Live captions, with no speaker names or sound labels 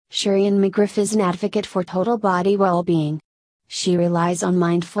Sherion McGriff is an advocate for total body well-being. She relies on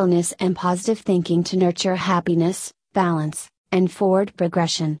mindfulness and positive thinking to nurture happiness, balance, and forward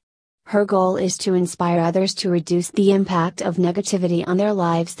progression. Her goal is to inspire others to reduce the impact of negativity on their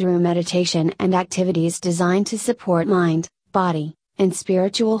lives through meditation and activities designed to support mind, body, and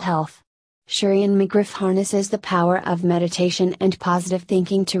spiritual health. Sherion McGriff harnesses the power of meditation and positive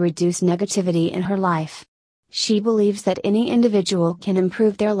thinking to reduce negativity in her life. She believes that any individual can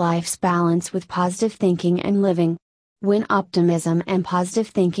improve their life's balance with positive thinking and living. When optimism and positive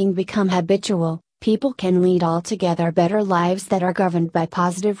thinking become habitual, people can lead altogether better lives that are governed by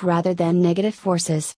positive rather than negative forces.